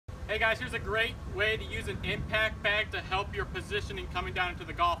Hey guys, here's a great way to use an impact bag to help your positioning coming down into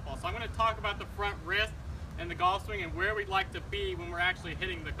the golf ball. So I'm going to talk about the front wrist and the golf swing and where we'd like to be when we're actually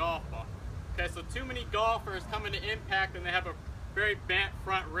hitting the golf ball. Okay, so too many golfers come into impact and they have a very bent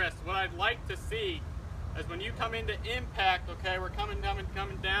front wrist. What I'd like to see is when you come into impact, okay, we're coming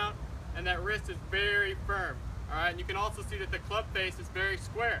down, and that wrist is very firm. All right, and you can also see that the club face is very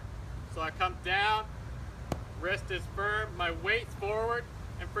square. So I come down, wrist is firm, my weight's forward.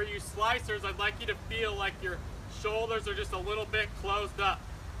 And for you slicers, I'd like you to feel like your shoulders are just a little bit closed up.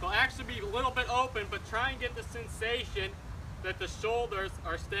 They'll actually be a little bit open, but try and get the sensation that the shoulders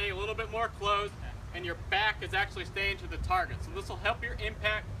are staying a little bit more closed and your back is actually staying to the target. So this will help your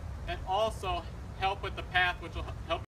impact and also help with the path, which will help